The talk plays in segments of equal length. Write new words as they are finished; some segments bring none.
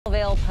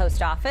Bridal Veil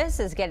Post Office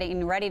is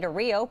getting ready to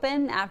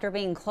reopen after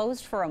being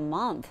closed for a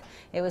month.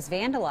 It was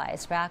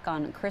vandalized back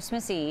on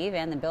Christmas Eve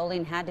and the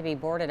building had to be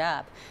boarded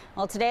up.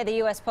 Well, today the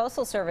U.S.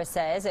 Postal Service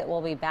says it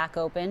will be back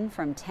open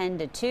from 10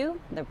 to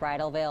 2. The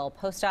Bridal Veil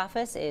Post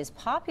Office is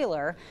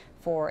popular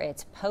for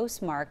its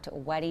postmarked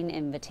wedding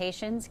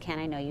invitations. Ken,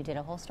 I know you did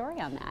a whole story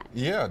on that.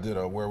 Yeah, I did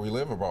a Where We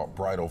Live about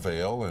Bridal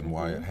Veil and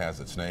why it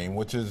has its name,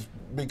 which is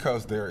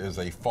because there is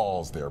a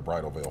falls there,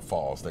 Bridal Veil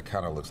Falls, that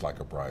kind of looks like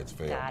a bride's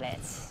veil. Got it.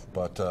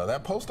 But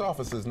that post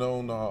office is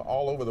known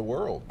all over the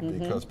world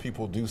because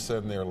people do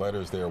send their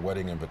letters, their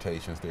wedding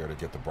invitations there to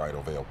get the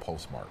Bridal Veil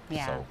postmarked.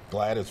 Yeah. So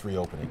glad it's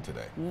reopening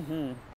today.